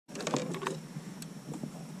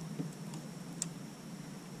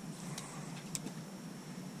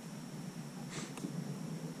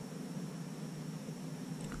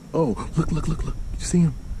Oh, look. You see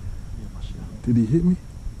him? Did he hit me?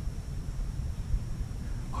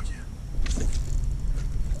 Oh, yeah.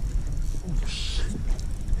 Oh, shit.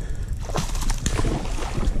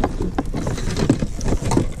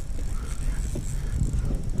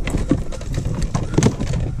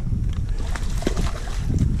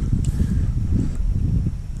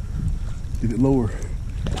 Get it lower.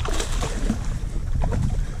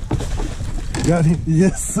 Got him.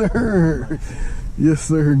 Yes, sir. Yes,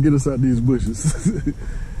 sir. Get us out these bushes.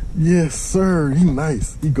 Yes, sir. He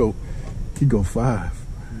nice. He go 5.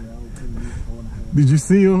 Did you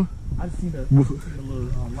see him? I see the little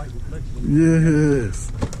light reflection.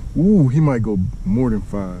 Yes. Ooh, he might go more than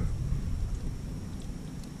 5.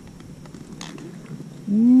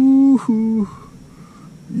 Woo-hoo.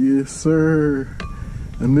 Yes, sir.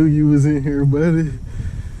 I knew you was in here, buddy.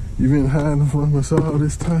 You've been hiding from us all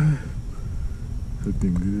this time. Hooked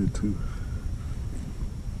him good, too.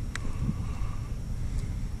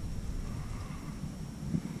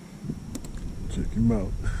 Check him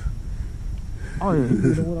out. Oh, yeah.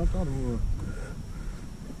 You know what I thought it was.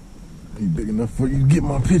 He big enough for you to get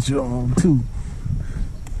my picture on, too.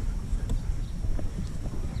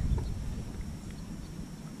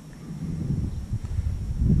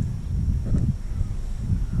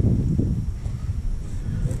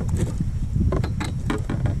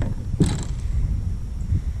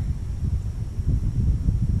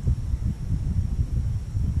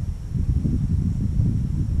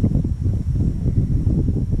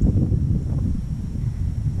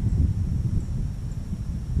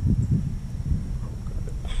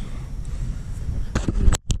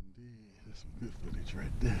 Good footage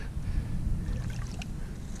right there.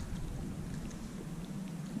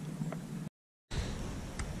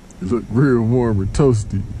 It look real warm and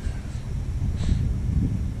toasty.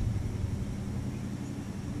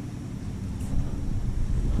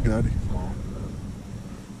 Got it.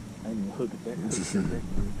 I ain't even hook it back.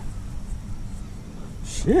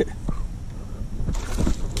 Shit.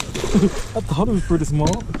 I thought it was pretty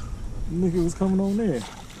small. Nigga was coming on there.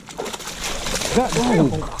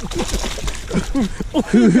 Goddamn.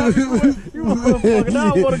 You motherfucker,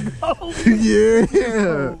 now I wanna go.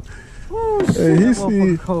 Yeah. Oh shit, Hey, that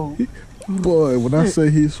motherfucker cold. Boy, when I say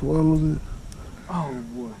he swallowed it. Oh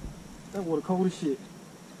boy, that water cold as shit.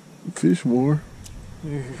 Fish more.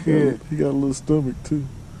 Yeah. He got a little stomach too.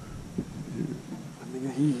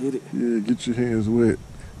 Nigga, he hit it. Yeah, get your hands wet.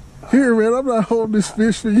 Here, man, I'm not holding this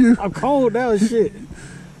fish for you. I'm cold now as shit.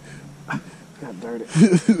 Got dirty.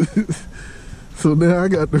 So now I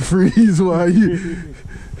got to freeze while you.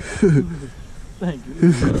 Thank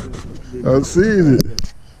you. I'm seeing it.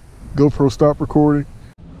 GoPro, stop recording.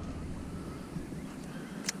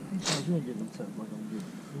 You ain't getting no tap like I'm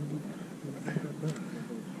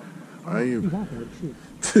I am.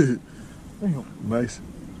 Damn. Nice.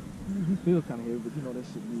 He feels kind of heavy, but you know that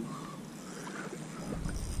shit be.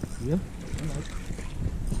 Yeah.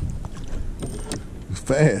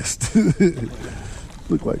 Fast.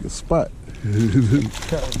 Look like a spot.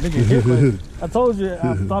 Nigga hit like, I told you,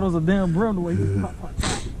 I thought it was a damn brim the way he pop.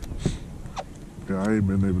 Yeah, I ain't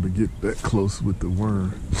been able to get that close with the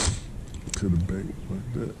worm to the bait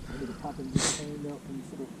like that.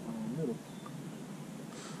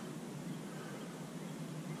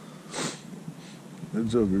 That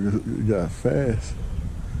joker got fast.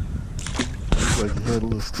 Looks like he had a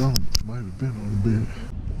little stomach. Might have been on the bed.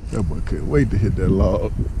 That boy couldn't wait to hit that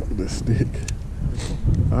log with that stick.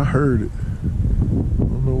 I heard it. I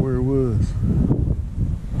don't know where it was.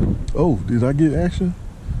 Oh, did I get action?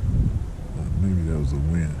 Maybe that was a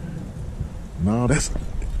win. No, that's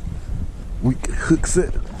we hook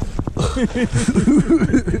set.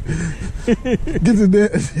 Get to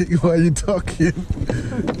that while you talking.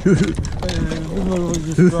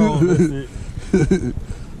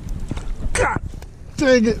 God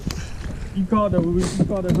dang it. You called that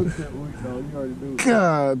hook set week, though. You already knew it.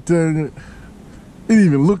 God dang it. It didn't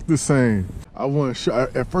even look the same. I wasn't sure.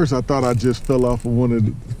 At first I thought I just fell off of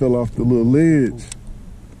fell off the little ledge.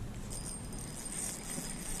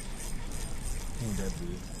 Ain't that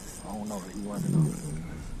big. I don't know that he running on.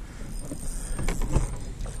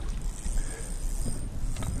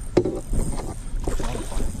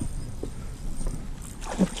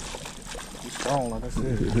 He's strong, like I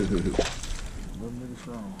said. Little nigga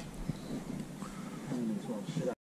strong.